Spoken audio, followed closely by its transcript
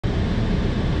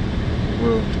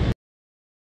Well,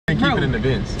 I keep it in the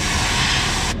vents.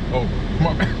 Oh,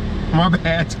 my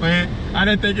bad, twin. I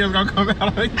didn't think it was gonna come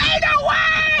out like that. Ain't no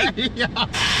way! Yeah.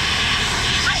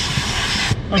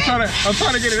 I'm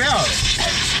trying to get it out.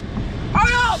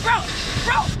 Hold on, bro.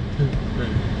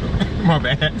 My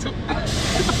bad.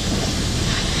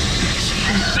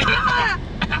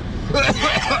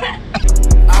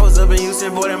 I was up in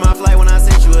Houston, boarding my flight when I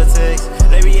sent you a text.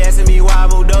 They be asking me why I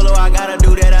moved dolo, I gotta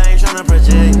do that, I ain't tryna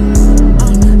project.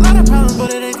 Lot of problems,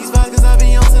 but it ain't these vibes, cause I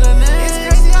be on to the next.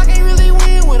 It's crazy, I can't really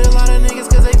win with a lot of niggas,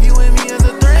 cause they viewing me as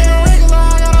a threat. Ain't no regular,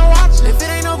 I gotta watch it. If it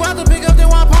ain't no guap to pick up, then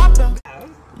why pop them?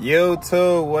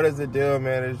 YouTube, what is the deal,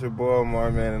 man? It's your boy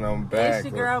Mar, man, and I'm back. It's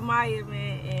your girl Maya,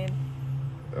 man, and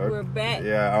we're back.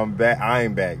 Yeah, I'm back. I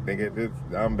ain't back.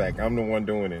 I'm back. I'm the one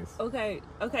doing this. Okay,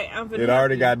 I'm finna It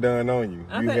already got done on you.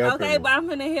 Okay, but I'm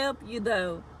finna help you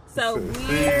though. So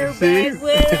we're back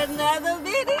with another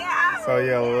video. So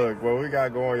yeah, look, what we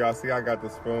got going, y'all see I got the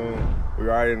spoon. We're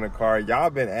already in the car. Y'all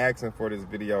been asking for this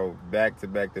video back to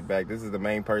back to back. This is the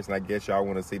main person I guess y'all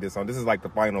want to see this on. This is like the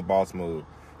final boss move.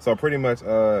 So pretty much,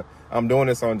 I'm doing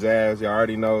this on Jazz. Y'all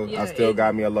already know. Yeah, I still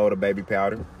got me a load of baby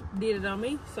powder. Did it on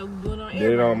me, so we doing it on everybody.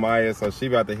 Did it on Maya, so she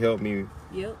about to help me.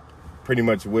 Yep. Pretty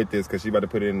much with this, because she about to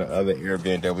put it in the other air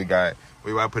vent that we got.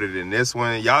 We about to put it in this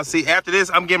one. Y'all see, after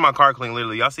this, I'm getting my car clean,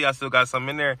 literally. Y'all see I still got something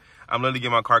in there. I'm literally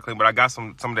getting my car clean, but I got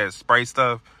some of that spray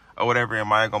stuff or whatever, and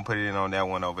Maya gonna put it in on that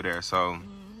one over there. So,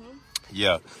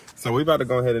 yeah. So we about to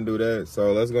go ahead and do that.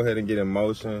 So let's go ahead and get in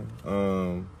motion.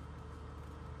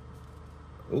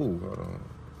 Ooh, hold on.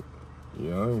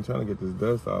 Yeah, I ain't trying to get this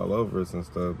dust all over us and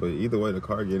stuff, but either way, the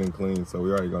car getting clean, so we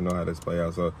already gonna know how this play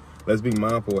out. So let's be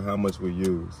mindful of how much we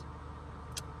use.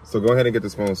 So go ahead and get the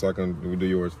spoon so we do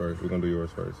yours first. We're gonna do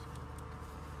yours first.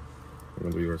 We're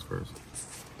gonna do yours first.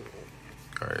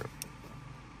 All right.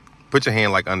 Put your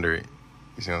hand like under it.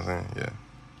 You see what I'm saying? Yeah.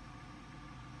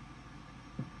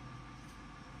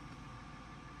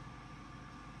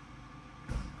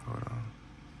 Hold on.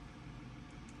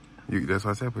 That's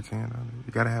why I said put your hand on it.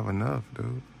 You gotta have enough,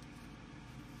 dude.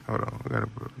 Hold on. We gotta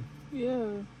put it. Yeah.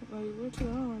 Like, what you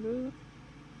on, dude?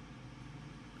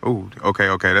 Oh,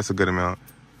 okay. That's a good amount.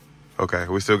 Okay,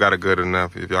 we still got a good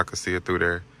enough if y'all can see it through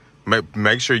there.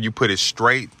 Make sure you put it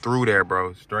straight through there,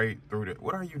 bro. Straight through there.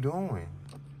 What are you doing?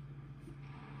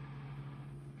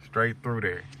 Straight through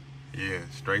there. Yeah,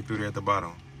 straight through there at the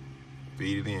bottom.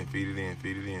 Feed it in, feed it in,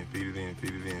 feed it in, feed it in,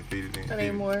 feed it in, feed it in. I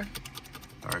need more.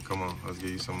 All right, come on. Let's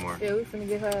give you some more. Yeah, we finna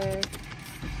get her.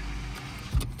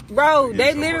 Bro,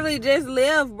 they literally just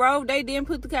left, bro. They didn't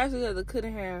put the couch together.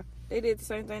 Couldn't have. They did the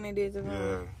same thing they did to her.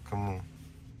 Yeah, come on.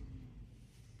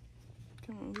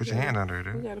 Put your hand under it,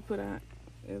 dude. We gotta put out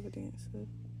evidence.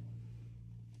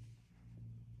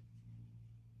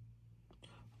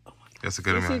 That's a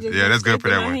good amount. Yeah, that's good for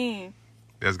that one. Hand.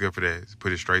 That's good for that. Just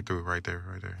put it straight through, right there,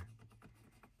 right there.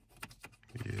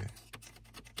 Yeah.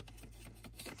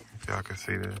 If y'all can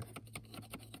see that.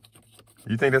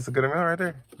 You think that's a good amount right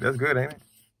there? That's good, ain't it?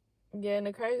 Yeah, and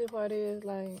the crazy part is,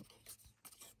 like,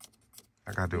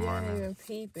 I gotta do mine now. You don't even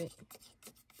peep it.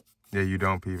 Yeah, you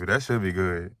don't peep it. That should be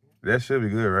good. That should be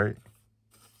good, right?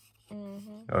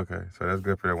 Okay, so that's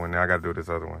good for that one. Now I gotta do this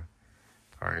other one.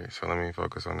 All right, so let me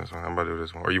focus on this one. I'm about to do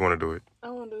this one. Or you want to do it? I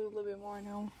want to do a little bit more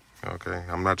now. Okay,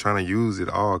 I'm not trying to use it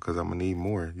all because I'm gonna need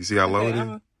more. You see how low it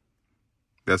is?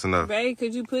 That's enough. Babe,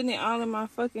 cause you putting it all in my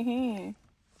fucking hand.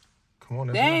 Come on,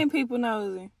 they ain't people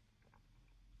nosing.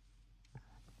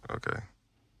 Okay.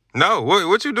 No,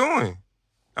 what you doing?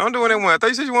 I'm doing that one. I thought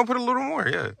you said you want to put a little more.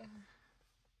 Yeah.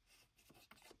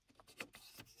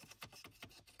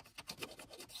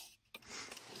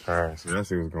 All right, so let's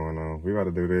see what's going on. We about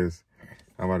to do this.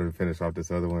 I'm about to finish off this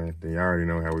other one. Then y'all already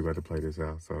know how we about to play this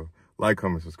out. So like,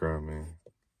 comment, subscribe, man.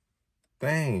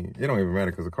 Dang, it don't even matter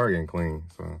because the car getting clean.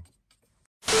 So.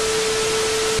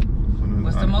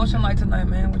 What's the motion like tonight,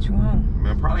 man? What you want?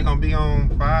 Man, probably gonna be on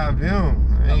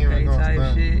 5M. Okay,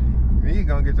 type shit. Me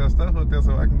gonna get your stuff hooked up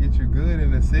so I can get you good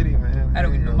in the city, man. I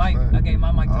don't get the mic. I gave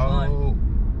my mic to one.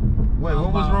 Wait,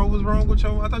 what was wrong with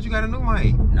your? I thought you got a new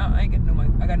mic. No, I ain't getting a new mic.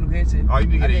 I got a new headset. Oh, you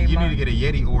need to get a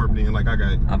Yeti Orb then, like I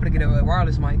got. I'm gonna get a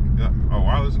wireless mic. Yeah. Oh,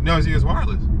 wireless? No, it's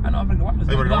wireless. I know, I'm gonna get wireless.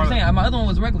 Hey, what I'm saying, my other one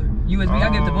was regular USB.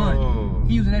 I gave it to Bun.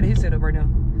 He using that his setup right now.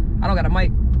 I don't got a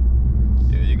mic.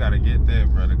 Yeah, you gotta get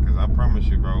that, brother, because I promise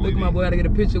you, bro. Look, my boy, I gotta get a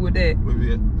picture with that.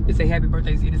 It say happy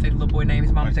birthday. See, it say the little boy name.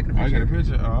 His mama taking a picture. I got a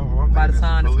picture. By the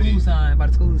sign, the school sign. By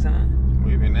the school sign.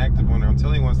 We've been active on there. I'm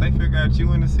telling you, once they figure out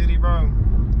you in the city, bro,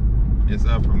 it's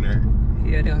up from there.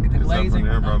 Yeah, they gonna get the glazing.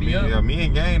 There, bro. Me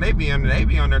and Gang, they be on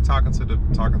there talking to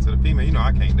the female. You know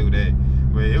I can't do that.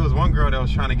 But it was one girl that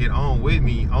was trying to get on with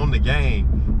me on the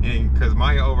game, and because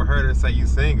Maya overheard her say you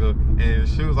single, and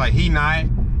she was like, he not.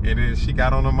 And then she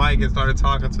got on the mic and started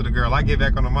talking to the girl. I get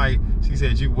back on the mic. She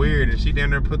said, you weird. And she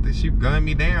down there she gunned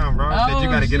me down, bro. Said, you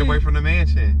got to get away from the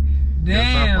mansion.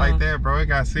 Damn. Stuff like that, bro. It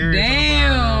got serious.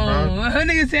 Damn. Her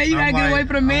nigga said you got to get away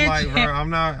from the mansion. I'm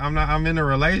like, bro, I'm in a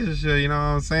relationship, you know what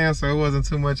I'm saying? So it wasn't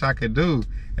too much I could do.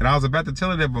 And I was about to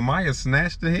tell her that, but Maya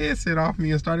snatched the headset off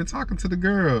me and started talking to the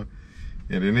girl.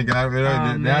 And then they got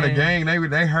now the gang,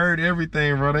 they heard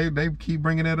everything, bro. They keep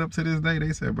bringing that up to this day.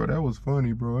 They said, bro, that was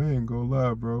funny, bro. I ain't gonna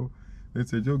lie, bro. They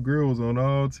said your girl was on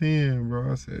all 10,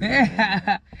 bro. I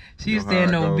said, she was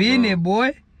standing on business,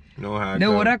 boy. Know how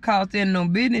know what I call standing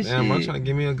on business. Damn, shit. I'm trying to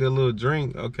give me a good little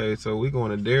drink. Okay, so we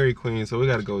going to Dairy Queen, so we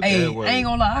gotta go that way. I ain't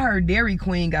gonna lie, I heard Dairy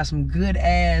Queen got some good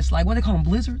ass, like what they call them,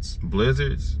 blizzards?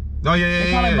 Blizzards? Oh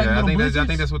yeah. Like I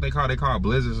think that's what they call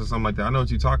blizzards or something like that. I know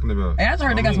what you're talking about. Hey, I just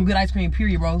heard they got some good ice cream,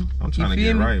 period, bro. I'm trying to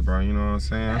get right, bro. You know what I'm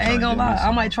saying? I ain't gonna lie,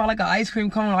 I might try like an ice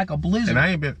cream cone, like a blizzard. And I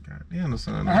ain't been, goddamn, the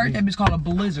sun. I heard that bitch called a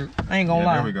blizzard. I ain't gonna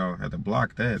lie. There we go. Had to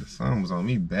block that. The sun was on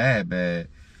me bad.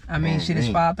 I mean, shit, it's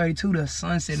 5:32. The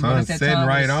sun setting. Sun setting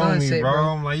right on me, bro.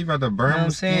 I'm like, you about to burn my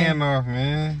saying? skin off,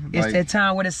 man. It's like, that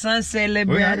time where the sunset,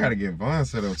 little I gotta get Vaughn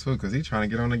set up too, cause he trying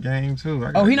to get on the game too.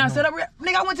 Oh, he not set up?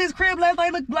 Nigga, I went to his crib last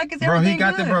night. Look like it's everything. Bro, he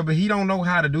got that, bro, but he don't know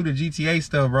how to do the GTA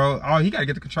stuff, bro. Oh, he gotta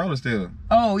get the controller still.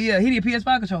 Oh yeah, he need a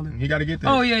PS5 controller. He gotta get that.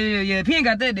 Oh yeah. If he ain't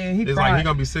got that, then he it's fried. like he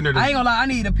gonna be sitting there. I ain't gonna lie, I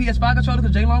need a PS5 controller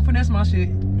cause J-Long finesse my shit.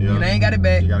 Yeah. And I ain't got it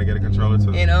back. You gotta get a controller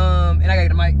too. And I gotta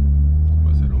get a mic.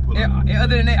 And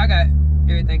other than that, I got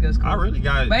everything else cool. I really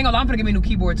got it. But I ain't gonna lie, I'm finna get me a new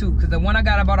keyboard too, cause the one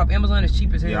I bought off Amazon is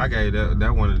cheap as hell. Yeah, I gave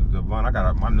that one, the one I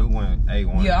got my new one,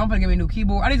 A1. Yeah, I'm finna get me a new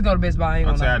keyboard. I need to go to Best Buy. I ain't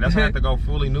gonna lie. That's why I have to go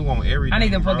fully new on everything. I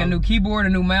need a fucking new keyboard, a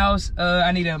new mouse.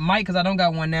 I need a mic cause I don't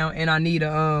got one now, and I need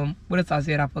a what else I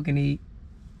said I fucking need?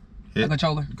 A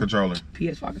controller.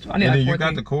 PS5 controller. I need and then you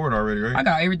got the cord already, right? I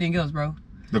got everything else, bro.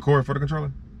 The cord for the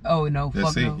controller? Oh no,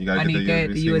 fuck no. I need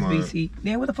that, the USB-C.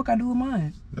 Then what the fuck I do with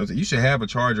mine? You should have a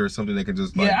charger or something that can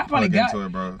just like I probably plug into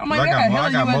it, bro.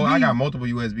 I got multiple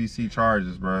USB-C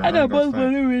chargers, bro. I got multiple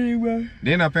everything, bro.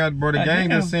 Then I found, bro, the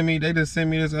game just sent me. They just sent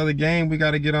me this other game. We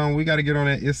gotta get on.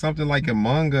 It. It's something like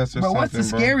Among Us or something, bro. What's the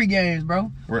scary games,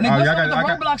 bro? I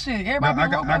got shit.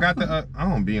 I got the. I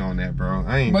don't be on that, bro.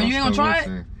 I ain't. Bro, you ain't gonna try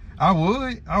it? I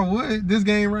would. This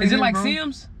game right here. Is it like bro.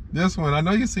 Sims? This one. I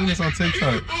know you seen this on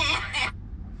TikTok.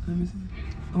 Let me see.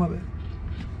 Oh, my bad.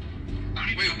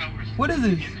 What is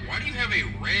this? Why do you have a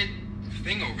red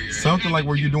thing over your Something head? Like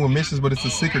where you're doing missions, but it's a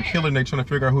secret killer and they're trying to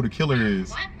figure out who the killer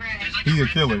is. He's a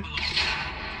killer.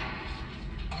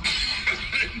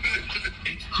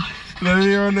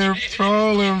 They on there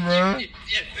trolling, bro.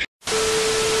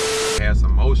 Had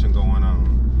some motion going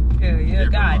on. Hell yeah,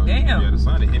 goddamn. Yeah, the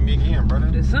sun hit me again,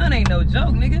 brother. The sun ain't no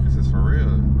joke, nigga. This is for real.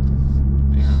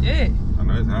 Damn. Shit. I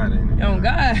know it's hot, ain't it? Oh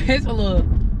God, it's a little,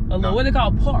 what they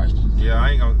call parched. Yeah,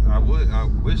 I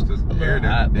wish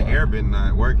the air been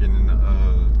not working in the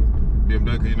BMW,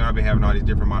 because you know I've been having all these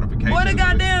different modifications. Boy, the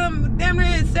goddamn damn near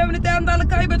 $70,000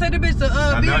 car. You better take the bitch to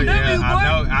BMW, boy.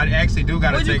 I know. I actually do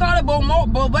gotta take. What you call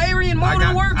it? Bavarian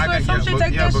Motor Works or some shit?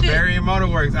 Take that shit. Bavarian Motor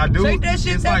Works. I do. Take that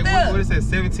shit. It's like what it says,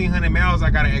 1,700 miles.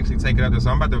 I gotta actually take it up there. So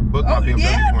I'm about to book my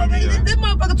BMW for me. Yeah, this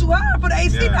motherfucker too high for the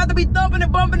AC. Not to be thumping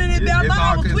and bumping in it. I thought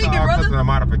I was tweaking, brother. It's all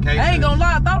modification. I ain't gonna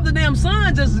lie. I thought the damn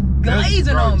sun just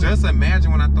glazing on me. Just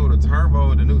imagine when I throw the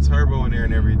new turbo in there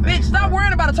and everything. Bitch, stop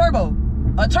worrying about a turbo.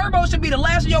 A turbo should be the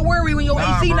last of your worry when your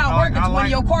AC not working when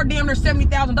your car damn near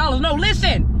 $70,000. No,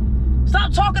 listen.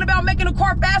 Stop talking about making the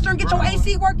car faster and get your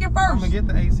AC working first. I'm gonna get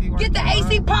the AC working. Get the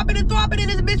AC popping and thropping in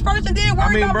this bitch first and then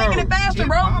worry about making it faster,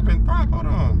 bro. Hold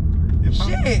on.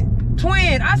 Shit.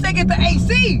 Twin, I say get the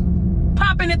AC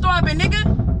popping and throbbing,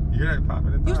 nigga. You hear that popping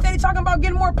and throbbing? You steady talking about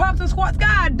getting more pops and squats.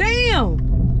 God damn.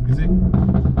 Is it?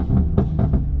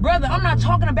 Brother, I'm not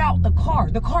talking about the car.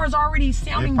 The car is already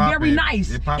sounding very nice.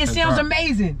 It sounds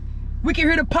amazing. We can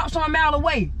hear the pops from a mile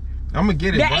away. I'm gonna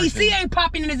get it. The AC ain't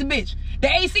popping in this bitch.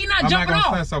 The AC not jumping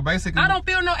off. So basically, I don't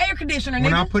feel no air conditioner, nigga.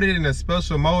 When I put it in a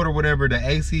special mode or whatever, the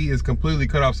AC is completely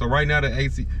cut off. So right now the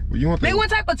AC, you want the... Nigga, what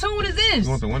type of tune is this? You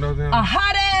want the windows down? A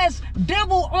hot ass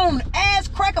devil on ass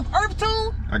crack of earth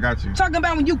tune? I got you. Talking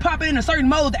about when you pop it in a certain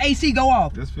mode, the AC go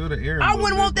off. Just feel the air. I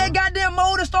wouldn't want that goddamn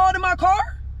mode installed in my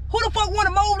car. Who the fuck want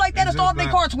a mode like that installed in their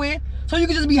car, twin? So you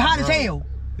can just be hot as hell.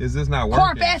 Is this not working?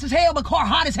 Car fast as hell, but car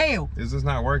hot as hell. Is this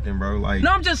not working, bro? Like,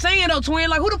 no, I'm just saying though, twin.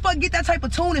 Like, who the fuck get that type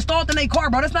of tune installed in their car,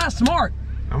 bro? That's not smart.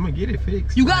 I'm gonna get it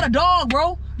fixed. You got a dog,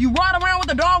 bro. You ride around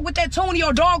with a dog with that tune and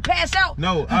your dog pass out.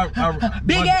 No,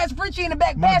 big ass Frenchie in the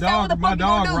back pass out. What the fuck my you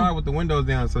dog gonna do? ride with the windows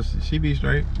down, so she be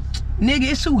straight.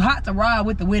 Nigga, it's too hot to ride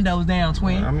with the windows down,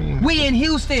 twin. I mean, we in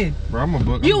Houston. Bro, I'm a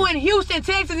book. You in Houston,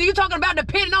 Texas, and you talking about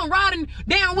depending on riding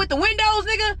down with the windows,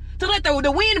 nigga? To let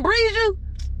the wind breeze you?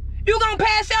 You gonna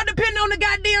pass out depending on the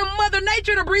goddamn Mother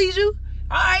Nature to breeze you?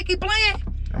 Alright, keep playing.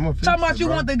 Talking about you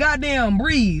want the goddamn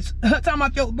breeze. Talking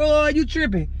about your boy, you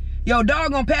tripping. Yo,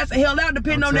 dog gonna pass the hell out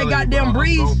depending on that goddamn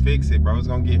breeze. I'm gonna fix it, bro. It's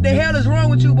gonna get the hell is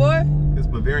wrong with you, boy? It's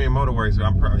Bavarian Motorworks, so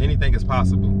anything is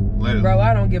possible. Literally. Bro,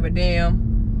 I don't give a damn.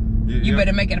 You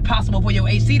better make it possible for your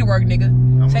AC to work,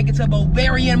 nigga. Take it to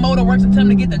Bavarian Motorworks and tell them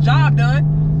to get the job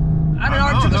done. I done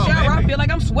already took a shower. I feel like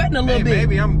I'm sweating a little bit.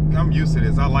 Maybe I'm used to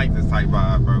this. I like this type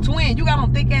vibe, bro. Twin, you got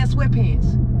on thick ass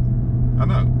sweatpants. I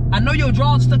know. I know your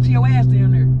drawers stuck to your ass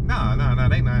down there. Nah,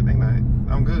 they not.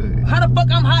 I'm good. How the fuck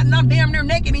I'm hot and I'm damn near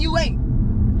naked and you ain't?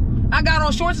 I got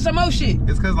on shorts and some more shit.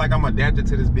 It's cause like I'm adapted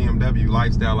to this BMW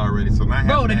lifestyle already. So not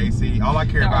having the AC, all I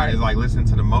care about is like listening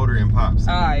to the motor and pops.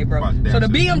 Alright, bro. So the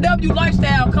BMW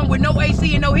lifestyle come with no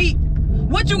AC and no heat.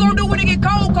 What you gonna do when it get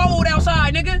cold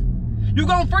outside, nigga? You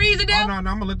gonna freeze to death? Oh, no, I'm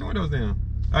gonna let the windows down.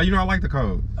 You know I like the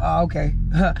cold. Oh, okay.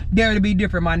 Dare to be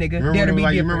different, my nigga. Dare to be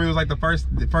different. You remember it was like the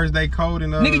first day cold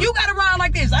and nigga, you gotta ride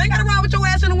like this. I ain't gotta ride with your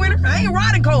ass in the winter. I ain't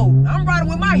riding cold. I'm riding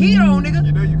with my heat on, nigga.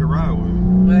 You know you can ride with me.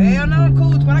 Well, hell no, I'm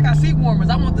cool. But I got seat warmers.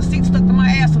 I want the seat stuck to my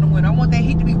ass in the winter. I want that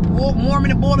heat to be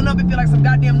warming and boiling up and feel like some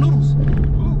goddamn noodles.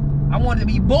 Ooh. I want it to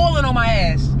be boiling on my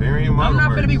ass. I'm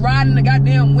not gonna be riding in the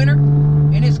goddamn winter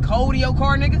and it's cold in your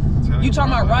car, nigga. You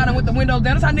talking about riding with the windows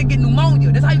down? That's how nigga get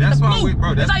pneumonia. That's how you get the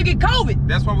flu. That's how you get COVID.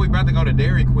 That's why we about to go to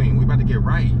Dairy Queen. We about to get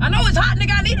right. I know it's hot,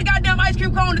 nigga. I need a goddamn ice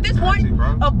cream cone at this point.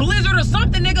 A blizzard or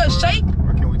something, nigga. A shake.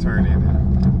 Why can't we turn in?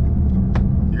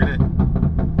 You hear that?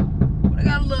 They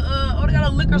got a little, they got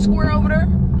a liquor square over there.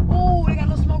 Ooh, they got a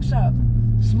little smoke shop.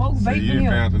 Smoke vaping here. So you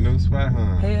found a new spot,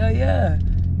 huh? Hell yeah.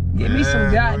 Give me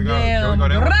some goddamn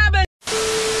rabbit.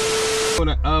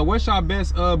 What's your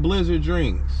best blizzard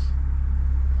drinks?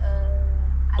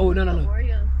 No.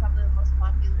 Oreo is probably the most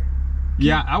popular.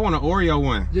 Yeah, I want an Oreo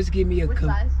one. Just give me a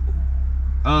cup.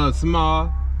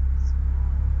 Small.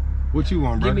 What you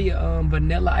want, bro? Give me a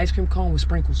vanilla ice cream cone with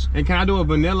sprinkles. And can I do a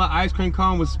vanilla ice cream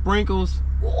cone with sprinkles?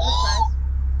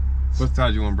 What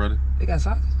size you want, brother? They got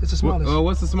sizes. It's the smallest.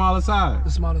 What's the smallest size?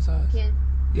 The smallest size. Kid.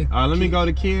 Yeah, all right, let me go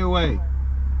the kid way.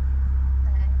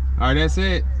 All right, that's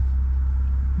it.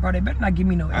 Bro, they better not give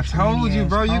me no extra. I told you,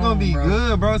 bro, you gonna be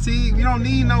good, bro. See, you don't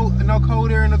need no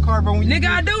cold air in the car, bro. Nigga,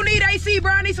 I do need AC,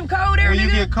 bro. I need some cold air, nigga. You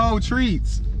get cold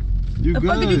treats. You good. The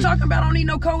fuck are you talking about? I don't need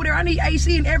no cold air. I need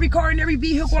AC in every car and every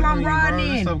vehicle I'm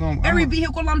riding in. Every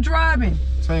vehicle I'm driving.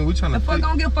 We trying to the fuck, I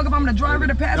don't give a fuck if I'm the driver,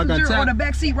 the passenger, or the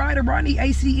backseat rider, bro. I need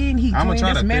AC and heat. I'm gonna try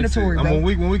That's to mandatory, fix it. bro.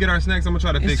 When we get our snacks, I'm gonna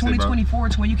try to fix it, bro. It's 2024,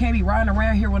 twin. You can't be riding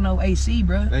around here with no AC,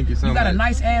 bro. Thank you so much. You got a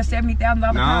nice ass $70,000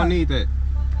 car. No, I don't need that.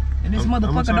 And this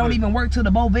motherfucker don't even work to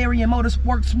the Bavarian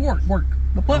Motorsports work.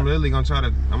 The fuck? I'm literally gonna try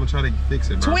to fix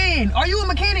it, bro. Twin, are you a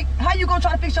mechanic? How you gonna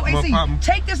try to fix your AC?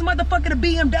 Take this motherfucker to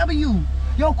BMW.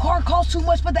 Your car costs too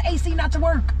much for the AC not to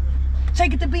work.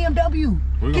 Take it to BMW.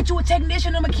 Get you a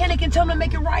technician, a mechanic, and tell them to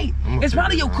make it right. It's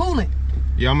probably your coolant.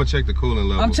 Yeah, I'm gonna check the coolant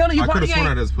level. I'm telling you, I could have sworn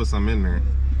I just put something in there.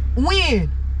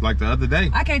 When? Like the other day.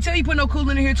 I can't tell you put no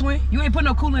coolant in here, twin. You ain't put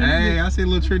no coolant in here. Hey, I see a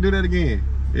little trick. Do that again.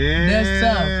 Yeah. That's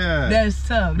tough. That's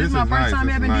tough. This is my first time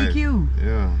having DQ.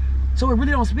 Yeah. So it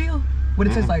really don't spill? What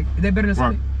it tastes like? Is that better than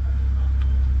Sonic?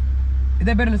 Is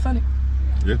that better than Sonic?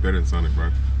 Yeah, it's better than Sonic,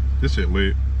 bro. This shit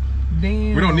lit.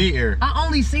 Damn. We don't need air. I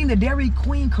only seen the Dairy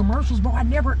Queen commercials, bro. I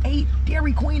never ate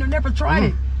Dairy Queen or never tried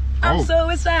it. I'm so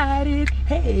excited.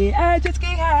 Hey, I just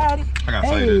can't hide it. I gotta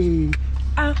say this.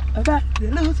 I'm about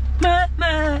to lose my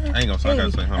mind. I ain't gonna say. I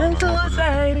gotta say. Hold on. I'm so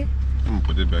excited. I'm gonna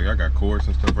put this back. I got cords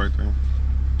and stuff right there.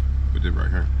 Put this right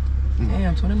here.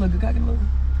 Damn, twin, it look good. I can look.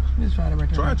 Let me just try it right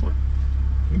there. Try it, twin.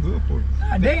 It's good for you.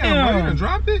 God damn, bro, you done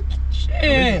dropped it.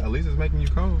 Shit. At least it's making you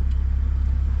cold.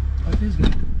 Oh, this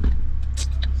good.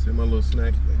 See my little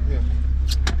snack. Yeah.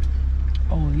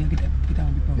 Oh yeah, get that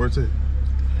one. Where's it?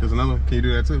 There's another one. Can you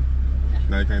do that too?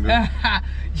 No, you can't do it.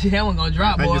 Yeah, that one gonna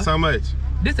drop, boy. Thank you so much.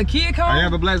 This a kid cone? I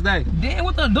have a blessed day. Damn,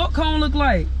 what the adult cone look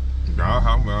like? No,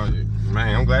 well,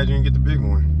 man, I'm glad you didn't get the big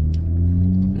one.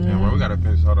 Yeah, well, we gotta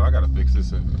finish. Hold on, I gotta fix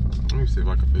this. Let me see if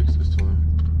I can fix this, twin.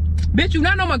 Bitch, you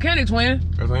not no mechanic, twin.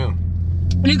 Yes, I am.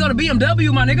 You need to go to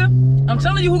BMW, my nigga. I'm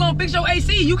telling you who gonna fix your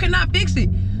AC. You cannot fix it.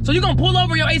 So you gonna pull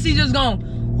over your AC just going,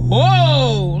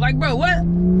 whoa. Like, bro, what?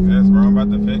 Yes, bro, I'm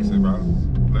about to fix it, bro.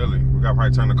 Literally, we gotta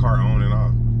probably turn the car on and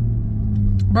off.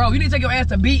 Bro, you need to take your ass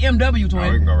to BMW, twin.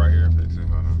 Oh, we can go right here and fix it.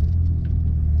 Hold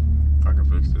on. I can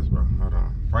fix this, bro. Hold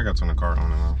on. Probably gotta turn the car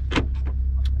on and off.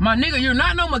 My nigga, you're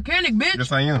not no mechanic, bitch.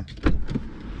 Yes, I am.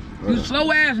 You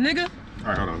slow ass nigga. All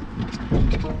right, hold on.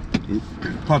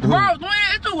 Pop the Bro, hood. man,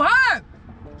 it's too hot.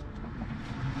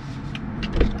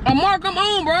 Mark, I'm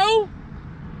on, bro.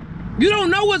 You don't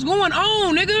know what's going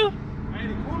on, nigga. Hey,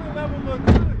 the cooling level look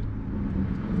good.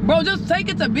 Bro, just take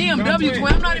it to BMW,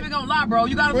 twin. I'm not even gonna lie, bro.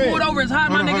 You gotta pull it over. It's hot,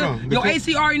 my nigga. Your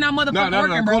AC already not motherfucking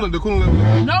working, bro. The cooling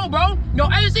level. No, bro. Your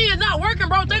AC is not working,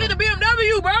 bro. Take it to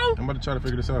BMW, bro. I'm about to try to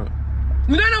figure this out.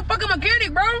 You're not no fucking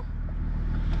mechanic, bro.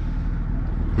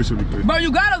 We should be good. Bro,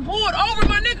 you gotta pull it over,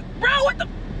 my nigga. Bro, what the?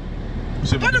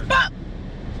 What the fuck?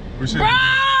 We should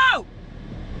Bro!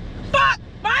 Fuck!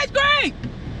 My ice cream!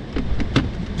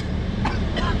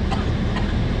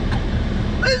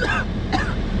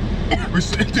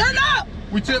 Turn up!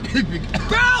 We should be good.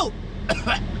 Bro!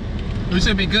 We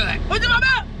should be good. What's in my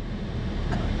mouth?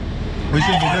 We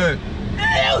should be good.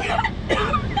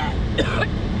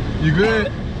 You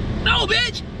good? No,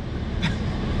 bitch!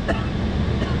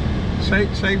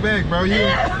 Shake back, bro.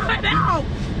 No!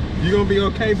 You gonna be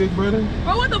okay, big brother.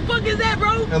 Bro, what the fuck is that,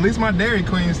 bro? At least my Dairy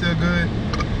Queen's still good.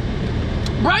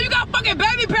 Bro, you got fucking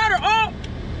baby powder all.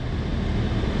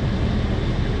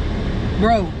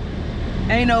 Bro,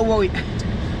 ain't no way.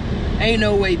 Ain't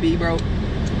no way, B, bro.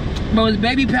 Bro, it's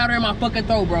baby powder in my fucking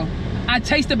throat, bro. I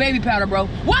taste the baby powder, bro.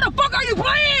 Why the fuck are you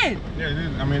playing? Yeah, it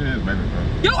is. I mean, it is baby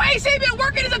powder. Your AC been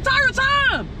working this entire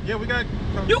time. Yeah, we got.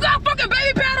 You got fucking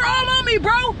baby powder all on me,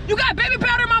 bro. You got baby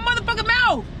powder in my motherfucking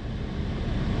mouth.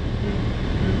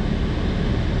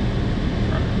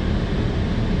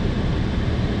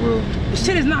 Well, This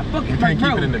shit is not fucking we can't bro.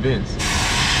 keep it in the vents.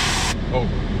 Oh,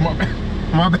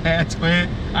 my bad, twin.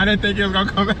 I didn't think it was gonna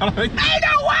come out like that. Ain't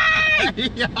no way!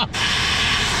 Yeah.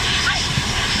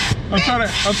 I'm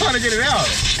trying to get it out.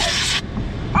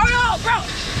 Oh no, bro.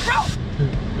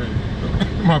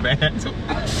 My bad.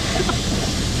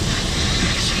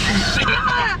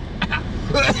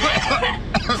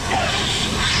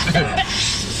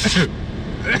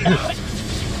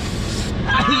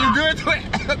 You good, twin?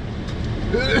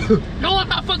 No, I'm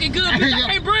not fucking good, bitch. I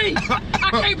can't breathe. I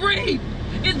can't breathe.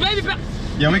 It's baby powder.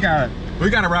 Yeah, we gotta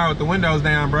ride with the windows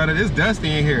down, brother. It's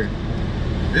dusty in here.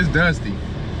 It's dusty.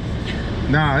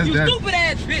 Nah, it's dusty. You stupid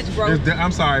ass bitch, bro.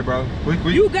 I'm sorry, bro.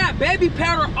 You got baby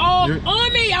powder all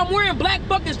on me. I'm wearing black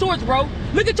fucking shorts, bro.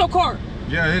 Look at your car.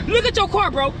 Yeah. Look at your car,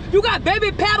 bro. You got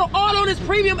baby powder all on this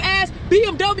premium ass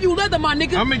BMW leather, my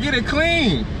nigga. I'm gonna get it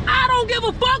clean. I don't give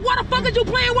a fuck. Why the fuck is you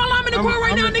playing while I'm in the car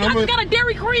right now, nigga? I just got a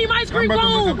Dairy Cream ice cream I'm about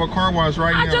cone. to look up a car wash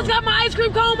right now. I just got my ice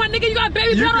cream cone, my nigga. You got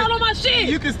baby powder all on my shit.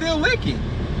 You can still lick it.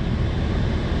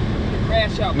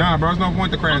 Crash out. Nah, bro, there's no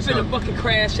point to crash out. I'm finna fucking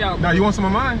crash out, bro. Nah, you want some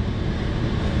of mine?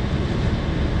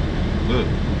 Look.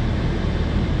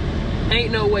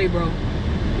 Ain't no way, bro.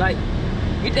 Like,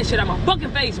 get that shit out my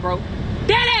fucking face, bro.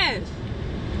 Dead ass.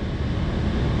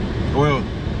 Well,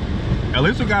 at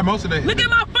least we got most of the. Look at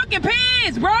my fucking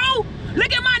pants, bro.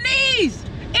 Look at my knees.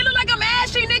 It look like I'm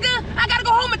ashy, nigga. I gotta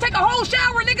go home and take a whole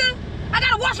shower, nigga. I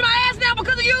gotta wash my ass now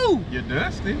because of you. You're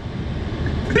dusty.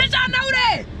 Bitch, I know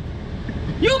that.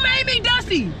 You made me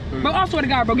dusty. Bro, I swear to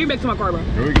God, bro. Give me back to my car, bro.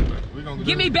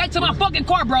 Give me back to my fucking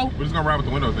car, bro. We're just gonna ride with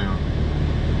the windows down.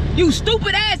 You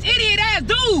stupid ass, idiot ass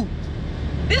dude.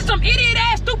 This is some idiot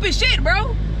ass stupid shit,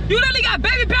 bro. You literally got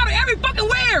baby powder every fucking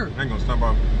where. I ain't gonna stop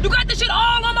off. You got this shit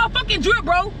all on my fucking drip,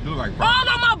 bro. You look like all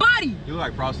on my body. You look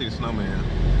like Frosty the Snowman.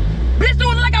 Bitch, do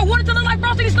it like I wanted to look like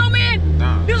Frosty the Snowman?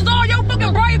 Nah. This is all your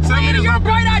fucking bright plan and your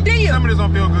bright idea. Some of this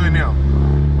don't feel good now.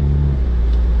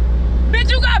 Bitch,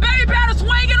 you got baby powder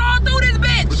swinging all through this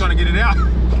bitch. We're trying to get it out.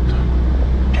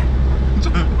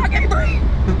 I can't breathe.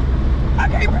 I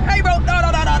can't breathe. Hey, bro.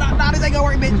 No, this ain't gonna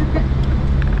work, bitch.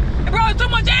 Bro, it's too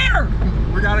much air.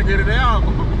 We gotta get it out.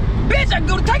 Bitch, I'm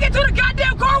gonna take it to the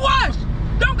goddamn car wash.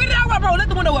 Don't get it out, bro. Let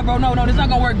the window up, bro. No, this not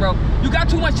gonna work, bro. You got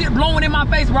too much shit blowing in my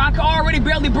face, bro. I can already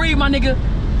barely breathe, my nigga.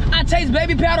 I taste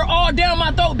baby powder all down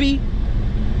my throat, B.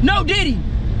 No Diddy.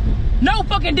 No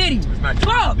fucking Diddy. It's not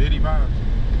fuck. Diddy vibes.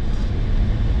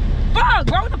 Fuck,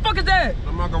 bro. What the fuck is that?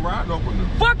 I'm my garage opener.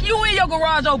 Fuck you and your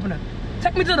garage opener.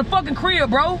 Take me to the fucking crib,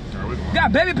 bro. Right,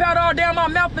 got baby powder all down my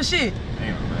mouth and shit.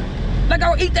 Damn, man. Like I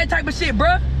would eat that type of shit,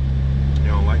 bro. You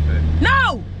don't like that?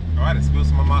 No! Oh, I done spilled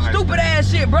some of my ice Stupid cream.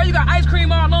 ass shit, bro. You got ice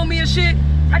cream all on me and shit.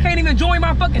 I can't even enjoy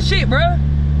my fucking shit, bro.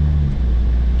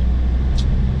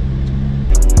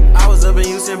 I was up in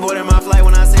Houston, boarding my flight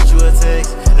when I sent you a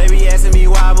text. They be asking me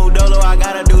why I moved dolo. I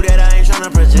gotta do that, I ain't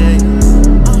tryna project.